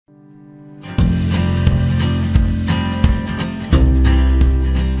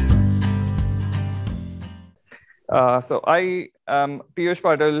So I am Piyush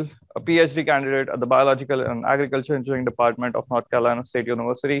Patel, a PhD candidate at the Biological and Agriculture Engineering Department of North Carolina State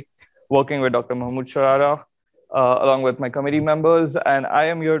University, working with Dr. Mahmood Sharara, along with my committee members. And I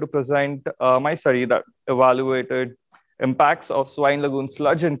am here to present my study that evaluated impacts of swine lagoon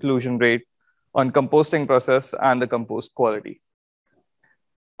sludge inclusion rate on composting process and the compost quality.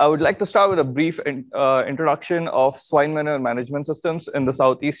 I would like to start with a brief introduction of swine manure management systems in the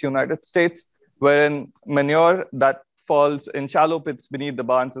Southeast United States, wherein manure that falls in shallow pits beneath the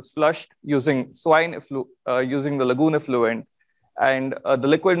barns is flushed using using the lagoon effluent, and the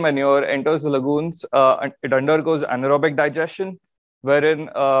liquid manure enters the lagoons. And it undergoes anaerobic digestion, wherein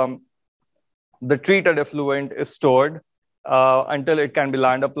the treated effluent is stored until it can be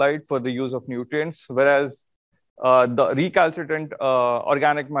land applied for the use of nutrients, whereas the recalcitrant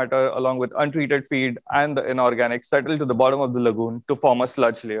organic matter, along with untreated feed and the inorganic, settle to the bottom of the lagoon to form a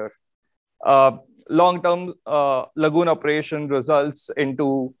sludge layer. Long-term lagoon operation results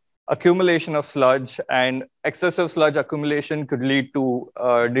into accumulation of sludge, and excessive sludge accumulation could lead to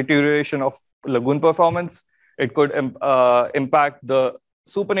deterioration of lagoon performance. It could impact the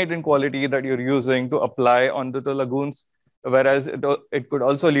supernatant quality that you're using to apply onto the lagoons, whereas it could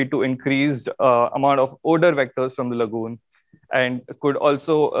also lead to increased amount of odor vectors from the lagoon, and could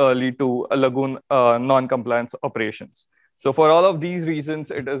also lead to a lagoon non-compliance operations. So for all of these reasons,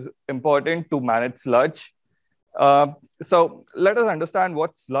 it is important to manage sludge. So let us understand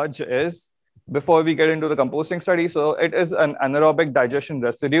what sludge is before we get into the composting study. So it is an anaerobic digestion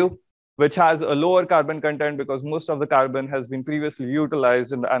residue, which has a lower carbon content because most of the carbon has been previously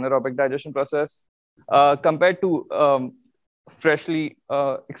utilized in the anaerobic digestion process. Compared to freshly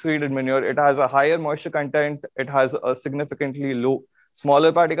excreted manure, it has a higher moisture content, it has a significantly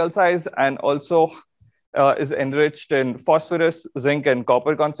smaller particle size, and also is enriched in phosphorus, zinc, and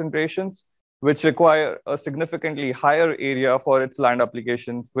copper concentrations, which require a significantly higher area for its land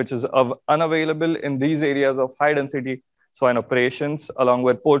application, which is unavailable in these areas of high density swine operations, along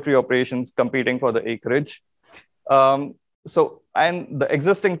with poultry operations competing for the acreage. And the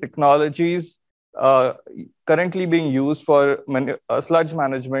existing technologies currently being used for sludge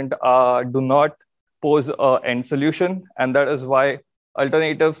management do not pose an end solution, and that is why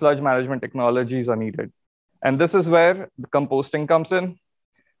alternative sludge management technologies are needed. And this is where the composting comes in.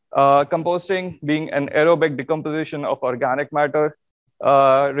 Composting, being an aerobic decomposition of organic matter,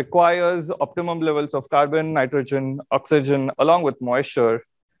 requires optimum levels of carbon, nitrogen, oxygen, along with moisture.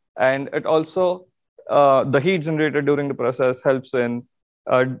 And it also, the heat generated during the process helps in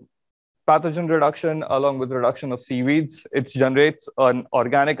pathogen reduction, along with reduction of seaweeds. It generates an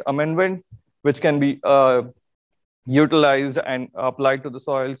organic amendment, which can be utilized and applied to the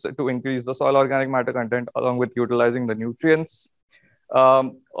soils to increase the soil organic matter content, along with utilizing the nutrients.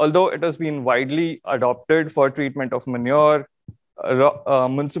 Although it has been widely adopted for treatment of manure,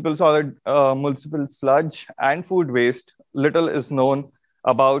 municipal sludge, and food waste, little is known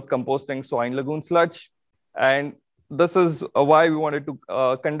about composting swine lagoon sludge. And this is why we wanted to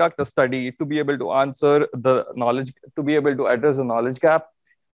conduct a study to be able to answer the knowledge, to be able to address the knowledge gap.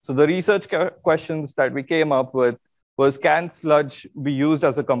 So the research questions that we came up with was, can sludge be used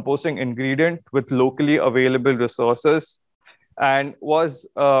as a composting ingredient with locally available resources? And what is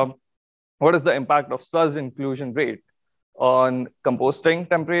the impact of sludge inclusion rate on composting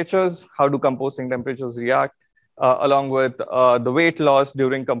temperatures? How do composting temperatures react, along with the weight loss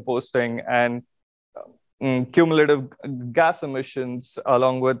during composting, and cumulative gas emissions,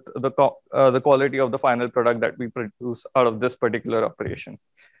 along with the quality of the final product that we produce out of this particular operation.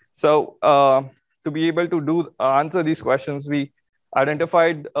 So to be able to answer these questions, we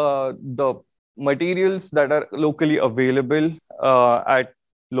identified the materials that are locally available at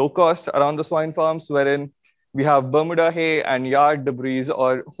low cost around the swine farms, wherein we have Bermuda hay and yard debris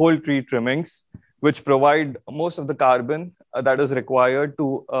or whole tree trimmings, which provide most of the carbon that is required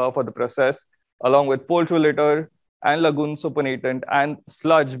for the process, along with poultry litter and lagoon supernatant, and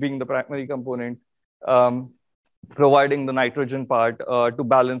sludge being the primary component, providing the nitrogen part to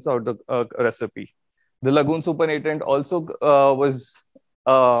balance out the recipe. The lagoon supernatant also was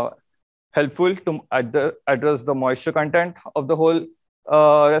helpful to address the moisture content of the whole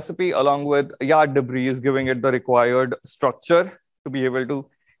recipe, along with yard debris, giving it the required structure to be able to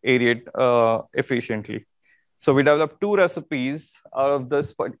aerate efficiently. So we developed two recipes out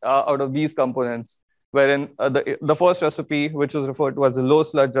of these components, wherein the first recipe, which is referred to as a low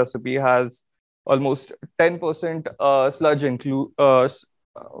sludge recipe, has almost 10% sludge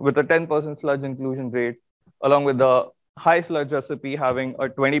with a 10% sludge inclusion rate, along with the high sludge recipe having a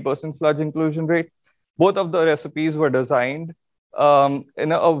 20% sludge inclusion rate. Both of the recipes were designed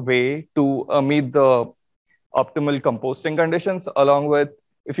in a way to meet the optimal composting conditions, along with,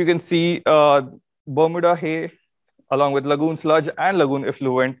 if you can see, Bermuda hay, along with lagoon sludge and lagoon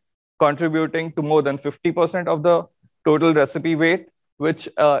effluent, contributing to more than 50% of the total recipe weight, which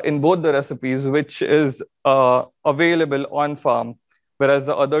in both the recipes, which is available on farm, whereas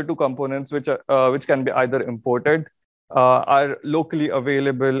the other two components, which can be either imported, are locally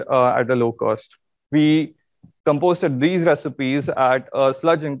available at a low cost. We composted these recipes at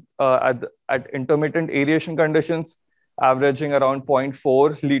at intermittent aeration conditions, averaging around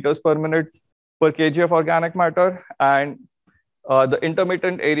 0.4 liters per minute per kg of organic matter. And the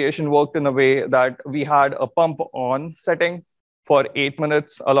intermittent aeration worked in a way that we had a pump on setting for 8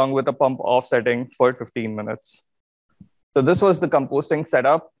 minutes, along with a pump off setting for 15 minutes. So this was the composting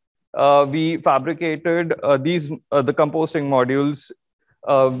setup. We fabricated the composting modules,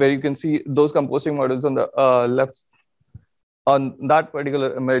 where you can see those composting modules on the left on that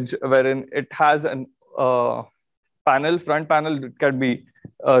particular image, wherein it has an front panel that can be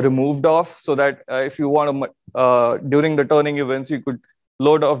removed off, so that if you want to, during the turning events, you could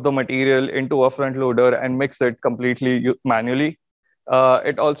load off the material into a front loader and mix it completely manually.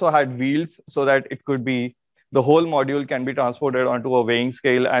 It also had wheels, so that it could be, the whole module can be transported onto a weighing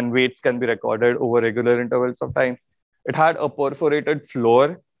scale and weights can be recorded over regular intervals of time. It had a perforated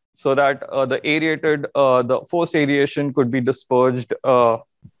floor, so that the forced aeration could be dispersed, so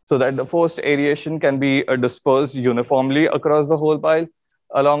that the forced aeration can be dispersed uniformly across the whole pile,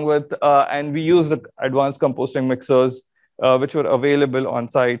 along with, and we use the advanced composting mixers, which were available on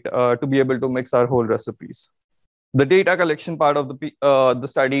site to be able to mix our whole recipes. The data collection part of the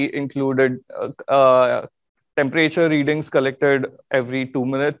study included temperature readings collected every 2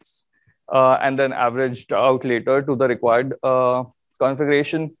 minutes, and then averaged out later to the required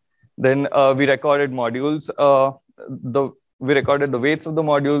configuration. Then we recorded modules. We recorded the weights of the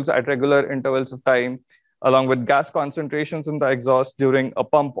modules at regular intervals of time, along with gas concentrations in the exhaust during a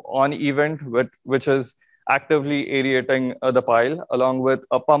pump on event, which is actively aerating the pile, along with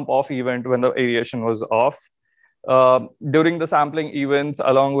a pump off event when the aeration was off. During the sampling events,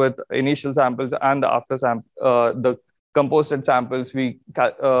 along with initial samples and the composted samples, we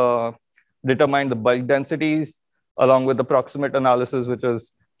determined the bulk densities, along with the proximate analysis, which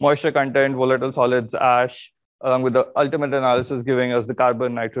is moisture content, volatile solids, ash, along with the ultimate analysis giving us the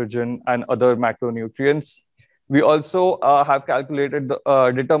carbon, nitrogen, and other macronutrients. We also have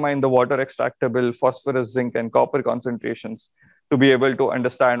determined the water extractable phosphorus, zinc, and copper concentrations to be able to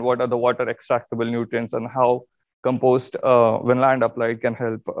understand what are the water extractable nutrients and how compost, when land applied, can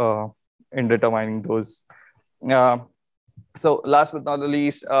help in determining those. So last but not the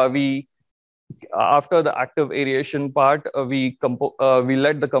least, after the active aeration part, we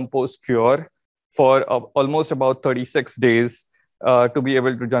let the compost cure for almost about 36 days to be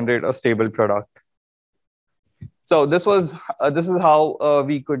able to generate a stable product. So this is how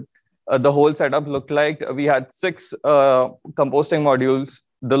we could the whole setup looked like. We had 6 composting modules,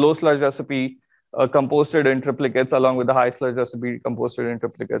 the low sludge recipe composted in triplicates, along with the high sludge recipe composted in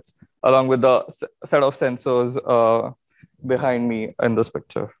triplicates, along with the set of sensors behind me in this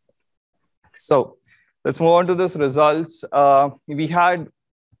picture. So let's move on to this results. We had,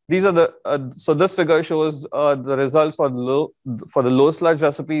 these are the, so this figure shows the results for the low sludge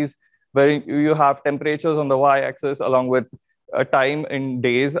recipes, where you have temperatures on the y-axis, along with time in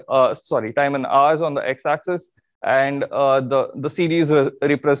days, time in hours on the x-axis, and the series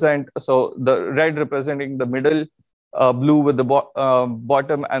represent, so the red representing the middle, blue with the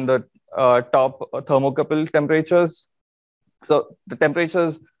bottom and the top thermocouple temperatures. So the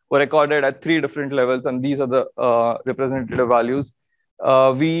temperatures were recorded at 3 different levels, and these are the representative values.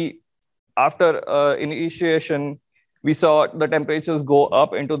 After initiation, we saw the temperatures go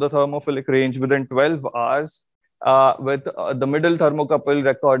up into the thermophilic range within 12 hours, with the middle thermocouple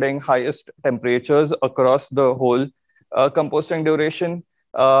recording highest temperatures across the whole composting duration.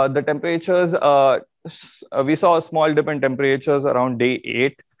 The temperatures, we saw a small dip in temperatures around day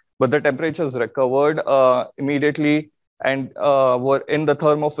 8, but the temperatures recovered immediately and were in the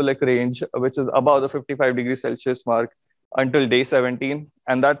thermophilic range, which is above the 55 degrees Celsius mark, until day 17.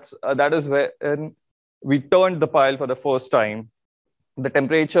 And that is when we turned the pile for the first time. The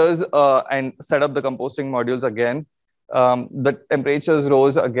temperatures and set up the composting modules again. The temperatures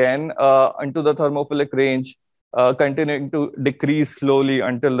rose again into the thermophilic range, continuing to decrease slowly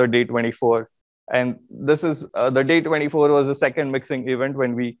until the day 24. And this is the day 24 was the second mixing event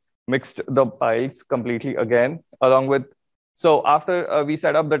when we mixed the piles completely again, along with, so after we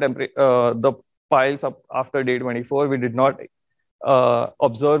set up the piles up after day 24, we did not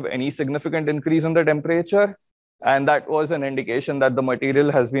observe any significant increase in the temperature. And that was an indication that the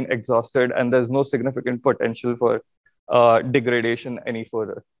material has been exhausted and there's no significant potential for degradation any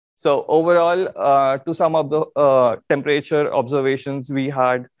further. So overall, to sum up the temperature observations we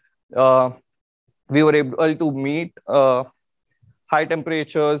had, we were able to meet high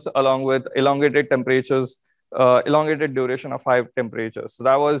temperatures along with elongated temperatures, elongated duration of high temperatures. So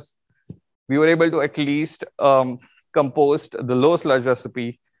that was, we were able to at least compost the low sludge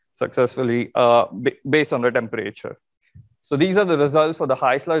recipe successfully based on the temperature. So these are the results for the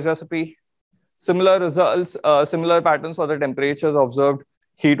high sludge recipe. Similar results, similar patterns for the temperatures observed,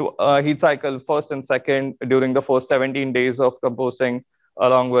 heat cycle first and second during the first 17 days of composting,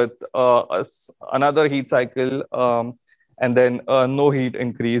 along with another heat cycle, and then no heat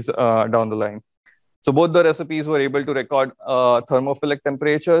increase down the line. So both the recipes were able to record thermophilic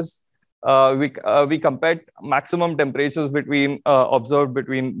temperatures. We compared maximum temperatures observed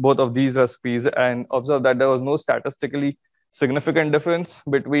between both of these recipes and observed that there was no statistically significant difference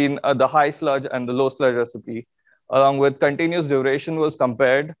between the high sludge and the low sludge recipe. Along with continuous duration was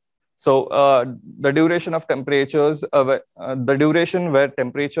compared. So the duration of temperatures, the duration where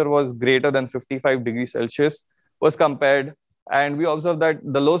temperature was greater than 55 degrees Celsius was compared. And we observed that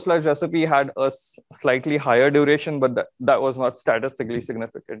the low sludge recipe had a slightly higher duration, but that was not statistically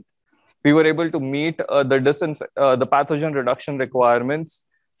significant. We were able to meet the pathogen reduction requirements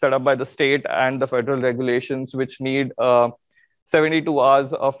set up by the state and the federal regulations, which need 72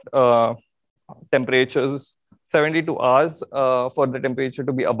 hours of temperatures, 72 hours for the temperature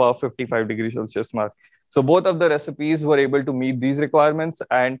to be above 55 degrees Celsius mark. So both of the recipes were able to meet these requirements,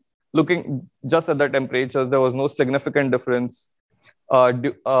 and looking just at the temperatures, there was no significant difference of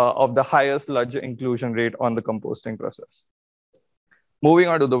the higher sludge inclusion rate on the composting process. Moving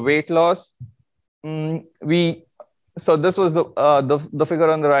on to the weight loss, so this was the figure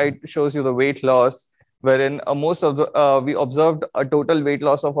on the right shows you the weight loss, wherein we observed a total weight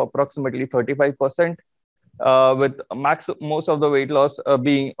loss of approximately 35%, with most of the weight loss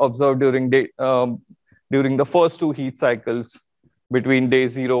being observed during the first two heat cycles between day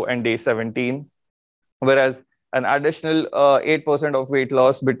 0 and day 17, whereas an additional 8% of weight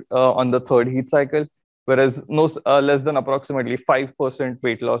loss on the third heat cycle, whereas less than approximately 5%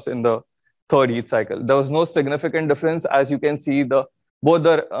 weight loss in the third heat cycle. There was no significant difference. As you can see, both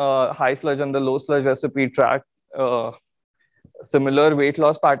the high sludge and the low sludge recipe tracked similar weight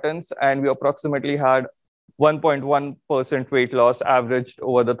loss patterns, and we approximately had 1.1% weight loss averaged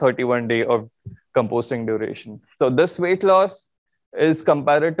over the 31 day of composting duration. So this weight loss is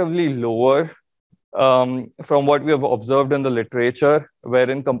comparatively lower from what we have observed in the literature,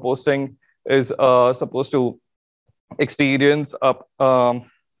 wherein composting is supposed to experience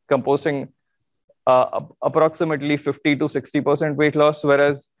composting approximately 50 to 60% weight loss,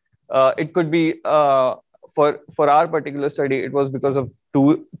 whereas it could be for our particular study, it was because of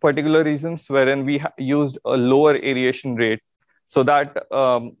two particular reasons, wherein we used a lower aeration rate, so that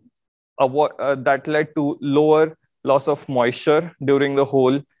that led to lower loss of moisture during the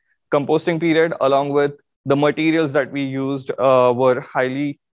whole composting period, along with the materials that we used were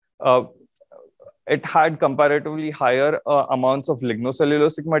highly it had comparatively higher amounts of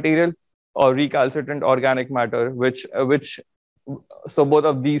lignocellulosic material or recalcitrant organic matter, so both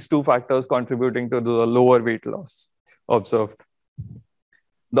of these two factors contributing to the lower weight loss observed.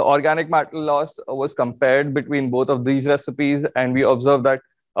 The organic matter loss was compared between both of these recipes, and we observed that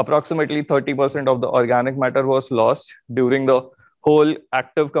approximately 30% of the organic matter was lost during the whole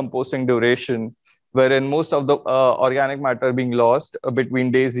active composting duration, wherein most of the organic matter being lost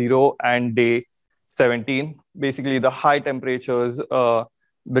between day 0 and day 17, basically the high temperatures,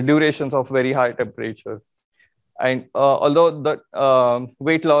 the durations of very high temperature. And although the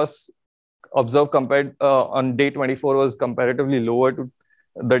weight loss observed compared on day 24 was comparatively lower to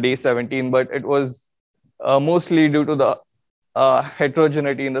the day 17, but it was mostly due to the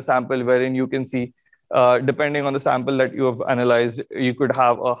heterogeneity in the sample, wherein you can see, depending on the sample that you have analyzed, you could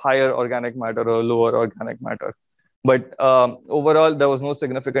have a higher organic matter or lower organic matter. But overall, there was no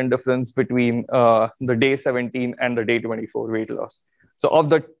significant difference between the day 17 and the day 24 weight loss. So of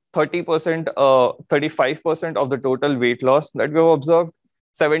the 30%, 35% of the total weight loss that we have observed,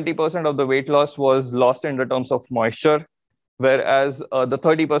 70% of the weight loss was lost in the terms of moisture, whereas the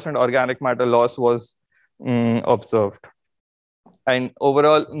 30% organic matter loss was observed. And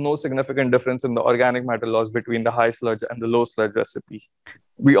overall, no significant difference in the organic matter loss between the high sludge and the low sludge recipe.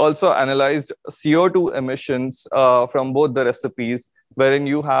 We also analyzed CO2 emissions from both the recipes, wherein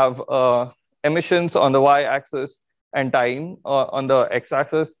you have emissions on the y-axis and time on the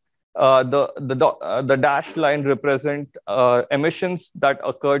x-axis. The dashed line represent emissions that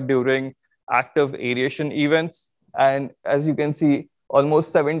occurred during active aeration events. And as you can see,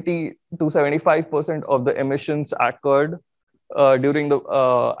 almost 70 to 75% of the emissions occurred during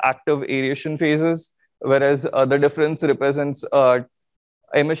the active aeration phases, whereas the difference represents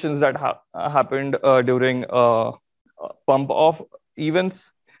emissions that happened during pump off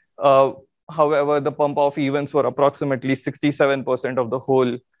events. However, the pump off events were approximately 67% of the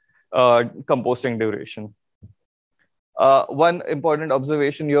whole composting duration. One important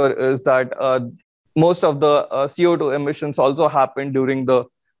observation here is that most of the CO2 emissions also happen during the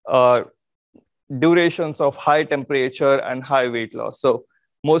durations of high temperature and high weight loss. So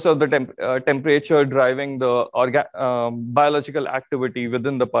most of the temperature driving the biological activity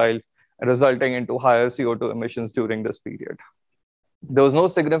within the piles, resulting into higher CO2 emissions during this period. There was no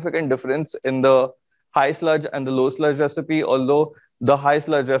significant difference in the high sludge and the low sludge recipe, although the high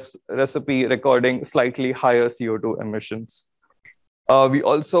sludge recipe recording slightly higher CO2 emissions. We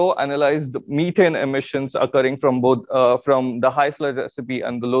also analyzed methane emissions occurring from both from the high sludge recipe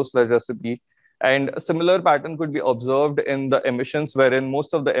and the low sludge recipe. And a similar pattern could be observed in the emissions, wherein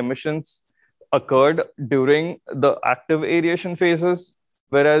most of the emissions occurred during the active aeration phases,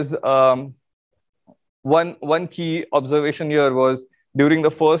 whereas one key observation here was during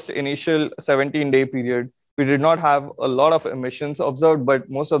the first initial 17-day period, we did not have a lot of emissions observed, but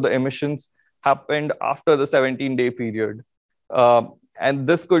most of the emissions happened after the 17-day period. And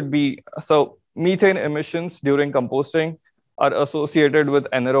this could be, so methane emissions during composting are associated with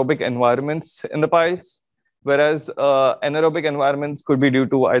anaerobic environments in the piles, whereas anaerobic environments could be due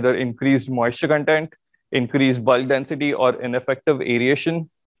to either increased moisture content, increased bulk density, or ineffective aeration.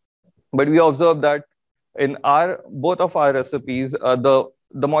 But we observed that in both of our recipes, the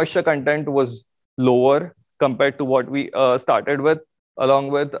moisture content was lower compared to what we started with,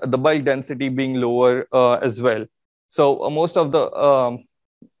 along with the bulk density being lower as well. So most of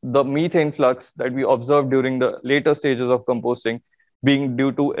the methane flux that we observed during the later stages of composting being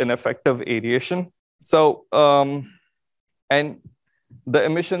due to ineffective aeration. So, and the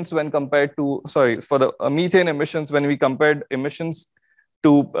emissions when compared to, for the methane emissions, when we compared emissions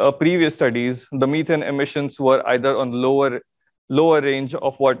to previous studies, the methane emissions were either on lower range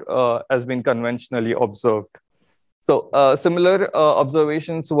of what has been conventionally observed. So similar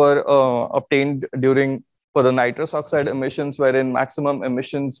observations were obtained for the nitrous oxide emissions, wherein maximum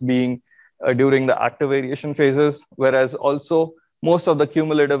emissions being during the active aeration phases, whereas also most of the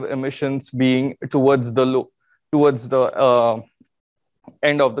cumulative emissions being towards the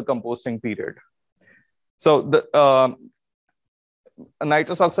end of the composting period. So the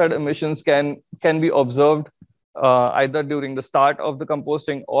nitrous oxide emissions can be observed either during the start of the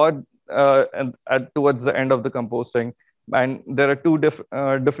composting or towards the end of the composting. And there are two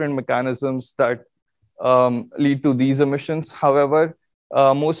different mechanisms that lead to these emissions. However,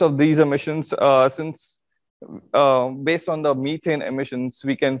 most of these emissions, since based on the methane emissions,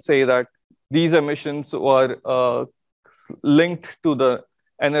 we can say that these emissions were linked to the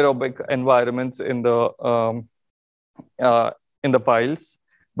anaerobic environments in the piles.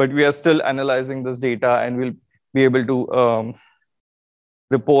 But we are still analyzing this data, and we'll be able to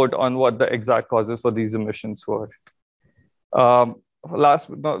report on what the exact causes for these emissions were. Last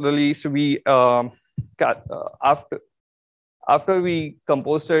but not the least, we after we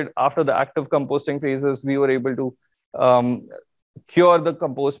composted, after the active composting phases, we were able to cure the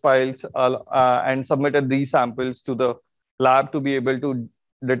compost piles and submitted these samples to the lab to be able to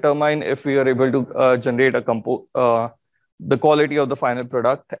determine if we are able to generate the quality of the final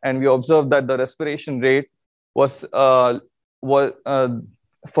product. And we observed that the respiration rate was for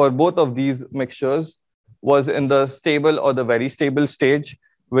both of these mixtures was in the stable or the very stable stage,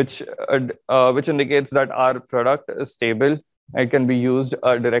 which indicates that our product is stable and can be used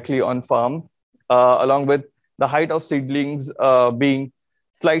directly on farm, along with the height of seedlings being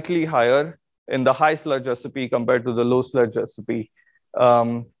slightly higher in the high sludge recipe compared to the low sludge recipe.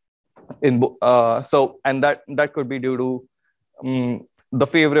 And that could be due to the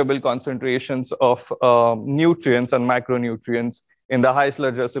favorable concentrations of nutrients and macronutrients in the high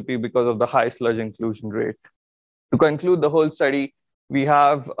sludge recipe because of the high sludge inclusion rate. To conclude the whole study, we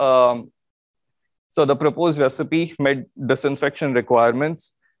have so the proposed recipe met disinfection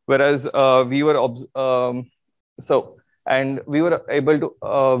requirements, whereas we were able to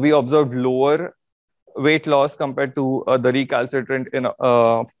we observed lower weight loss compared to the recalcitrant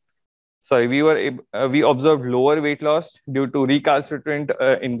we observed lower weight loss due to recalcitrant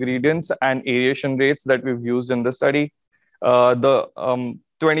ingredients and aeration rates that we've used in the study. The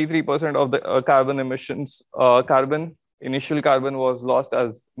 23% of the carbon emissions, initial carbon was lost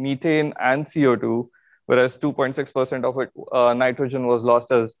as methane and CO2, whereas 2.6% of it, nitrogen was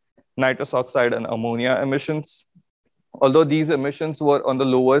lost as nitrous oxide and ammonia emissions. Although these emissions were on the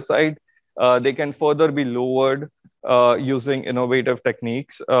lower side, they can further be lowered using innovative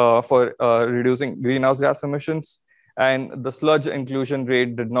techniques for reducing greenhouse gas emissions. And the sludge inclusion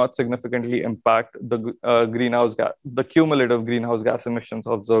rate did not significantly impact the cumulative greenhouse gas emissions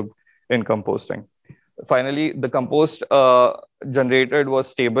observed in composting. Finally, the compost generated was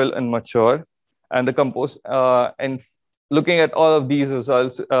stable and mature. And the compost, and looking at all of these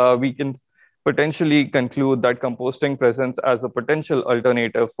results, we can potentially conclude that composting presents as a potential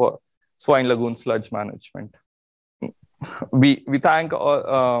alternative for swine lagoon sludge management. We thank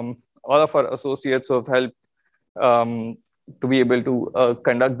all of our associates who have helped to be able to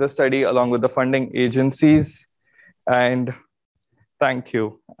conduct the study along with the funding agencies. And thank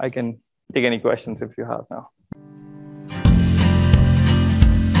you. I can take any questions if you have now.